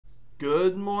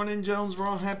Good morning,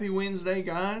 Jonesboro. Happy Wednesday,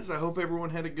 guys. I hope everyone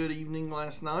had a good evening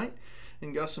last night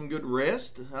and got some good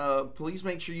rest. Please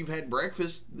make sure you've had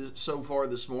breakfast so far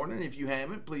this morning. If you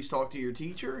haven't, please talk to your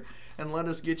teacher and let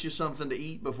us get you something to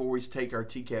eat before we take our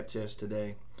TCAP test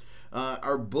today.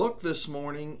 Our book this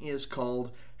morning is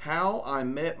called How I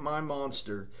Met My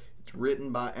Monster. It's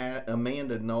written by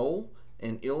Amanda Knoll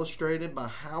and illustrated by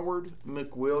Howard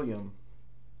McWilliam.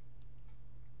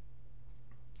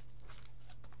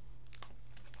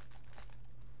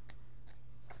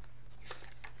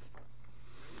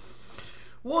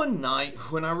 One night,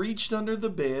 when I reached under the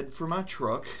bed for my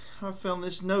truck, I found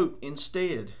this note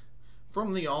instead.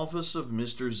 From the office of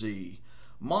Mr. Z.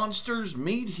 Monsters,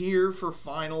 meet here for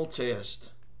final test.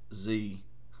 Z.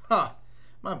 Ha!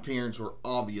 My parents were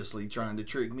obviously trying to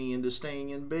trick me into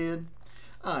staying in bed.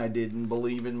 I didn't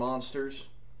believe in monsters.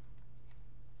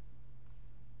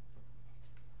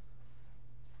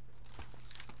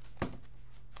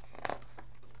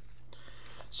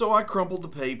 So I crumpled the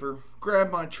paper,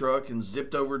 grabbed my truck, and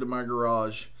zipped over to my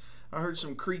garage. I heard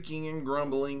some creaking and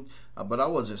grumbling, but I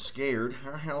wasn't scared.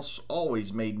 Our house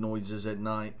always made noises at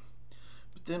night.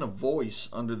 But then a voice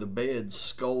under the bed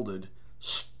scolded,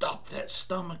 "Stop that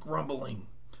stomach rumbling.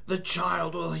 The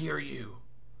child will hear you."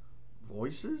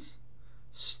 Voices?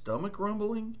 Stomach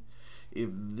rumbling? If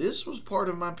this was part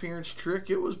of my parents' trick,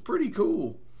 it was pretty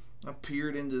cool. I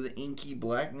peered into the inky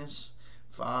blackness.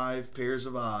 5 pairs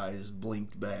of eyes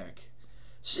blinked back.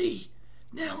 "See,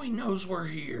 now he knows we're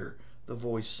here," the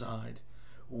voice sighed.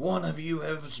 "One of you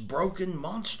has broken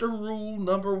monster rule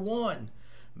number 1.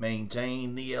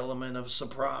 Maintain the element of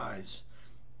surprise."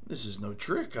 This is no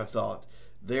trick, I thought.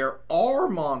 There are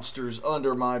monsters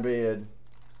under my bed.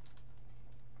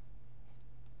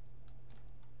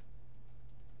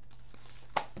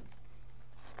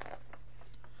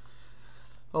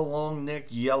 A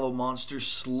long-necked yellow monster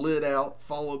slid out,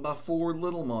 followed by 4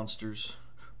 little monsters.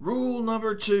 "Rule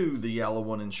number 2, the yellow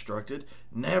one instructed.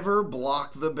 Never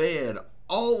block the bed.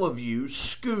 All of you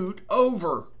scoot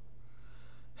over."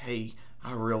 Hey,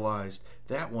 I realized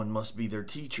that one must be their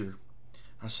teacher.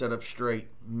 I sat up straight,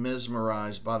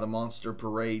 mesmerized by the monster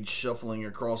parade shuffling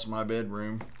across my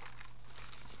bedroom.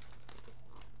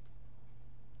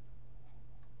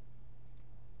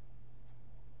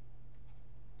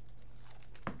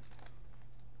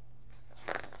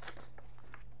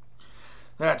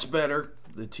 "That's better,"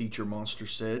 the teacher monster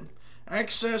said.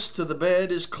 "Access to the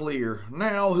bed is clear.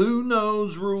 Now who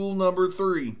knows rule number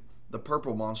 3? The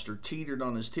purple monster teetered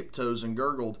on his tiptoes and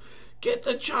gurgled, "Get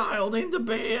the child into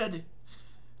bed."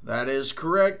 "That is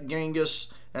correct, Genghis.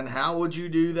 And how would you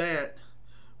do that?"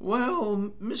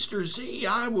 "Well, Mr. Z,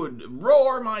 I would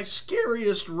roar my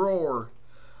scariest roar."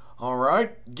 "All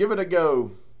right, give it a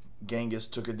go." Genghis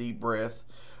took a deep breath,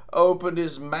 opened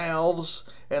his mouths,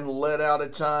 and let out a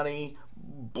tiny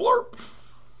blurp.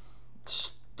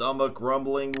 Stomach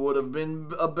rumbling would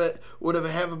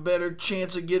have a better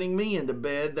chance of getting me into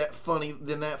bed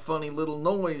than that funny little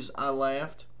noise, I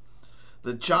laughed.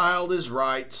 "The child is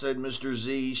right," said Mr.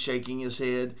 Z, shaking his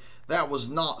head. "That was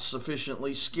not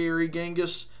sufficiently scary,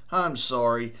 Genghis. I'm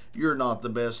sorry, you're not the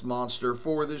best monster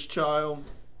for this child."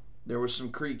 There was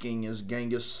some creaking as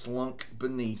Genghis slunk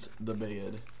beneath the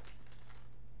bed.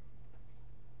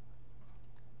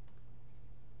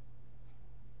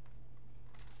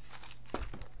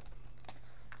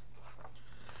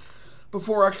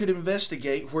 Before I could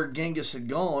investigate where Genghis had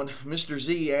gone, Mr.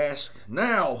 Z asked,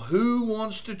 "Now, who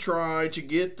wants to try to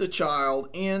get the child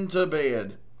into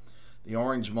bed?" The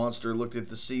orange monster looked at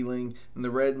the ceiling, and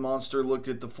the red monster looked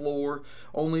at the floor.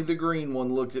 Only the green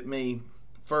one looked at me.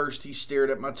 First, he stared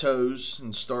at my toes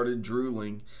and started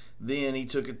drooling. Then he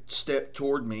took a step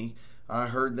toward me. I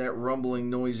heard that rumbling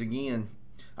noise again.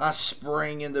 I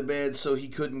sprang into bed so he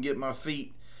couldn't get my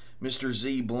feet. Mr.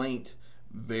 Z blinked.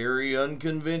 "Very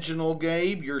unconventional,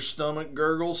 Gabe. Your stomach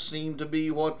gurgles seem to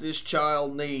be what this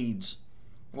child needs."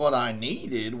 What I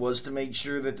needed was to make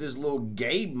sure that this little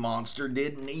Gabe monster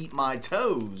didn't eat my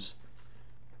toes.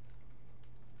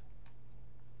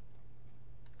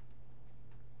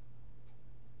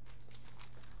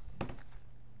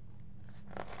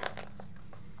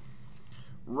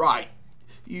 "Right,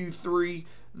 you 3.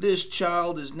 This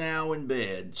child is now in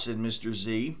bed," said Mr.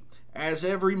 Z. "As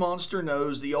every monster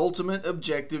knows, the ultimate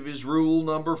objective is rule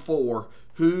number 4.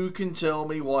 Who can tell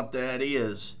me what that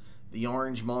is?" The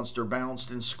orange monster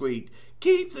bounced and squeaked,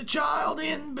 "Keep the child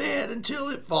in bed until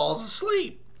it falls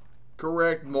asleep."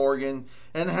 "Correct, Morgan.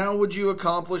 And how would you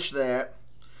accomplish that?"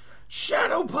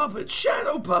 "Shadow puppets,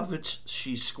 shadow puppets,"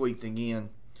 she squeaked again.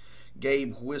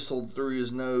 Gabe whistled through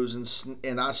his nose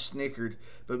and I snickered,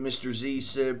 but Mr. Z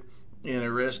said,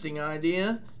 "Interesting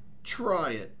idea.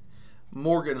 Try it.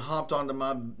 Morgan hopped onto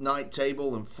my night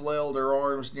table and flailed her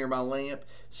arms near my lamp.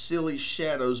 Silly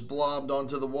shadows blobbed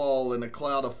onto the wall, and a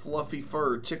cloud of fluffy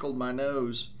fur tickled my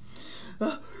nose.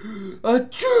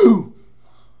 Achoo!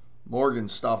 Morgan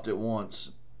stopped at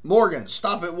once. Morgan,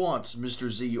 stop at once, Mr.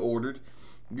 Z ordered.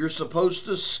 You're supposed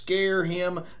to scare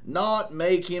him, not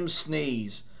make him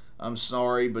sneeze. I'm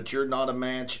sorry, but you're not a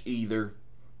match either.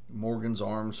 Morgan's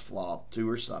arms flopped to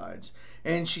her sides,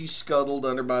 and she scuttled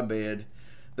under my bed.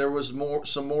 There was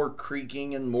some more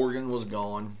creaking, and Morgan was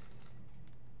gone.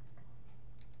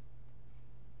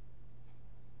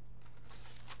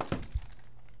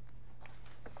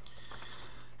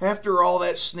 After all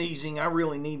that sneezing, I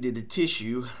really needed a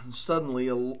tissue. Suddenly,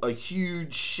 a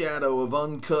huge shadow of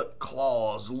uncut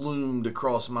claws loomed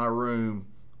across my room.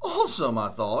 Awesome, I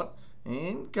thought,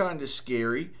 and kind of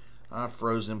scary. I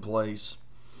froze in place.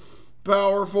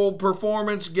 Powerful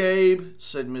performance, Gabe,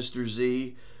 said Mr.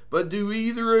 Z. But do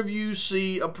either of you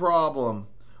see a problem?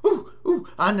 Ooh,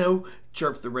 I know,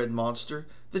 chirped the red monster.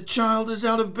 The child is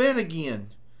out of bed again.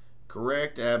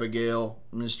 Correct, Abigail,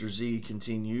 Mr. Z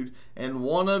continued, and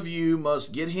one of you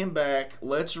must get him back.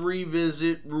 Let's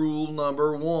revisit rule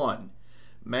number 1.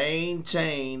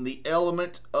 Maintain the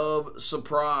element of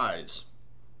surprise.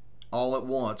 All at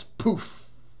once, poof,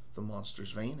 the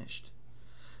monsters vanished.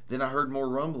 Then I heard more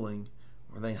rumbling.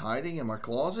 Were they hiding in my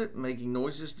closet, making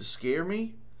noises to scare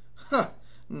me?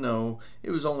 No,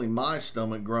 it was only my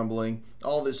stomach grumbling.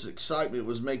 All this excitement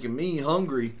was making me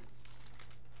hungry.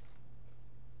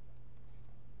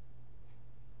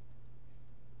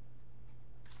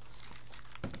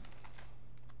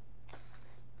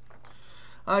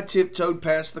 I tiptoed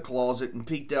past the closet and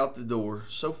peeked out the door.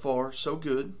 So far, so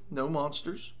good. No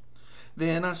monsters.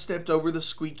 Then I stepped over the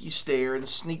squeaky stair and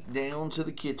sneaked down to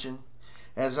the kitchen.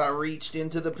 As I reached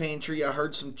into the pantry, I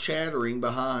heard some chattering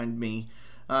behind me.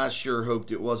 I sure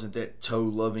hoped it wasn't that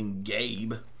toe-loving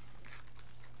Gabe.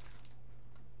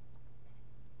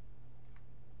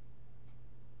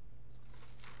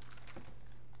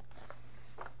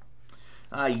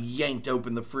 I yanked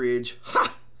open the fridge.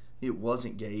 Ha! It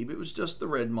wasn't Gabe. It was just the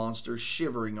red monster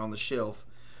shivering on the shelf.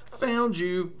 Found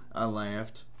you, I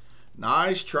laughed.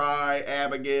 Nice try,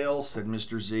 Abigail, said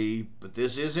Mr. Z, but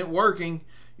this isn't working.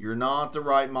 You're not the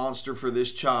right monster for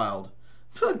this child.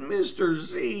 But Mr.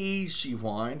 Z, she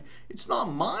whined, it's not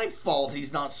my fault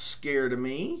he's not scared of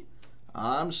me.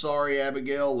 I'm sorry,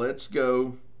 Abigail, let's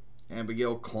go.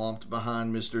 Abigail clomped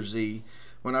behind Mr. Z.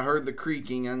 When I heard the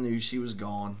creaking, I knew she was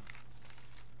gone.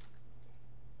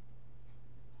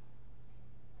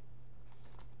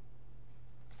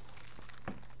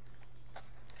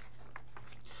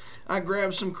 I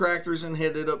grabbed some crackers and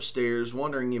headed upstairs,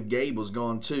 wondering if Gabe was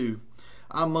gone too.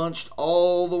 I munched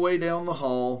all the way down the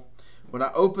hall. When I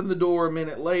opened the door a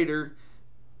minute later,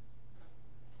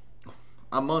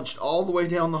 I munched all the way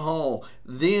down the hall,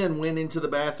 then went into the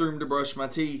bathroom to brush my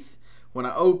teeth. When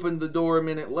I opened the door a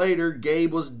minute later,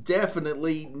 Gabe was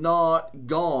definitely not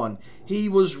gone. He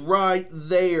was right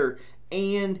there,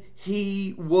 and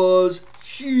he was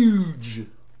huge.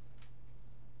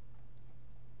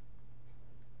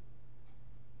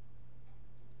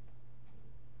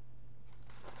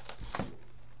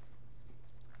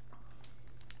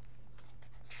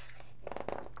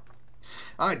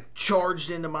 I charged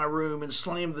into my room and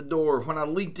slammed the door. When I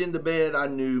leaped into bed, I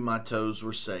knew my toes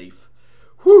were safe.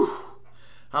 Whew!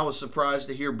 I was surprised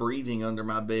to hear breathing under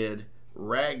my bed,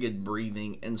 ragged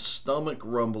breathing and stomach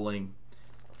rumbling.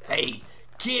 Hey,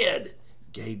 kid,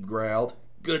 Gabe growled.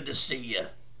 Good to see you.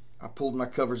 I pulled my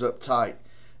covers up tight.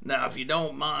 Now, if you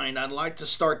don't mind, I'd like to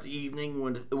start the evening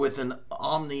with an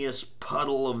ominous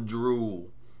puddle of drool.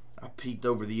 I peeked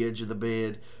over the edge of the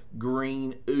bed.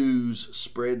 Green ooze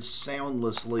spread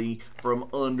soundlessly from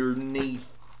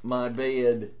underneath my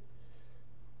bed.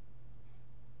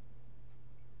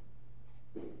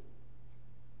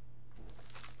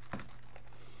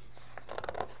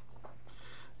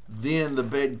 Then the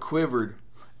bed quivered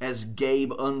as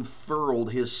Gabe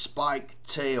unfurled his spiked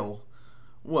tail.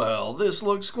 Well, this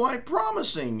looks quite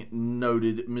promising,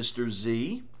 noted Mr.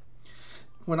 Z.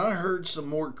 When I heard some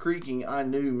more creaking, I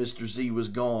knew Mr. Z was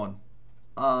gone.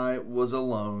 I was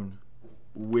alone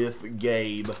with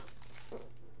Gabe.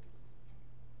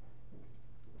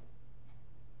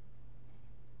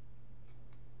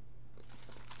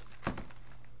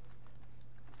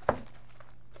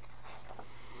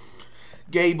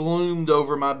 Gabe loomed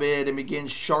over my bed and began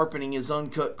sharpening his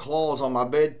uncut claws on my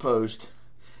bedpost.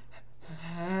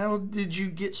 How did you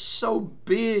get so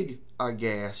big? I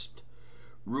gasped.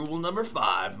 Rule number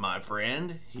 5, my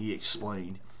friend, he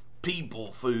explained.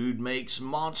 People food makes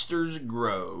monsters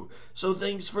grow. So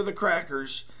thanks for the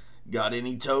crackers. Got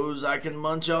any toes I can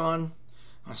munch on?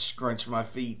 I scrunched my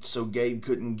feet so Gabe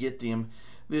couldn't get them.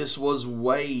 This was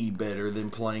way better than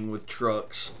playing with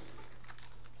trucks.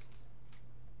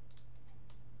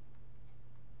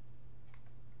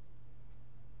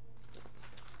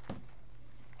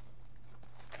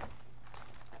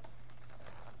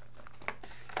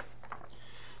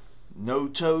 No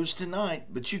toes tonight,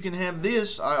 but you can have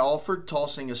this, I offered,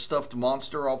 tossing a stuffed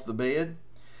monster off the bed.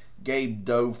 Gabe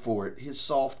dove for it. His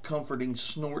soft, comforting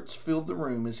snorts filled the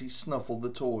room as he snuffled the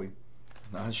toy.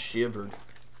 I shivered.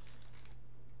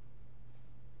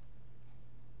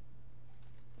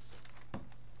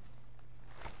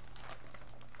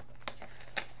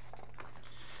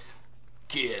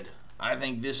 Kid, I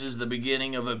think this is the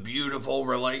beginning of a beautiful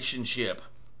relationship.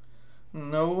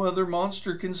 No other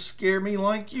monster can scare me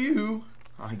like you,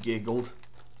 I giggled.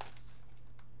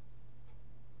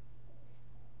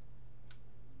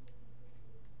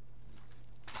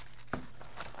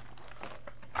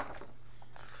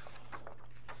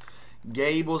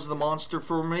 Gabe was the monster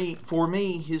for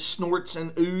me. His snorts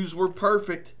and oohs were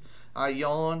perfect. I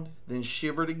yawned, then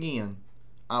shivered again.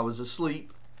 I was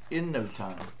asleep in no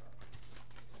time.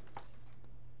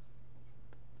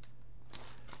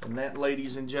 And that,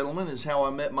 ladies and gentlemen, is How I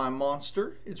Met My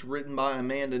Monster. It's written by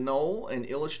Amanda Knoll and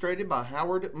illustrated by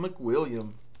Howard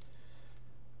McWilliam.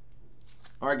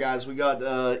 All right, guys, we got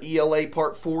ELA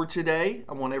Part 4 today.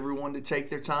 I want everyone to take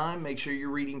their time. Make sure you're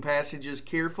reading passages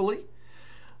carefully.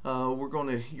 You're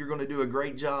gonna do a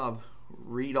great job.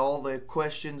 Read all the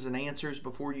questions and answers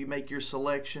before you make your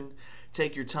selection.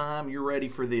 Take your time. You're ready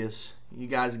for this. You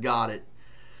guys got it.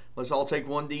 Let's all take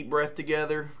one deep breath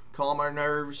together. Calm our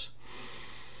nerves.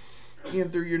 In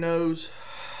through your nose,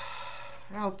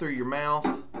 out through your mouth.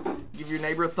 Give your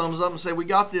neighbor a thumbs up and say, we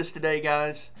got this today,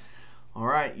 guys. All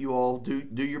right, you all do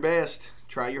your best.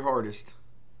 Try your hardest.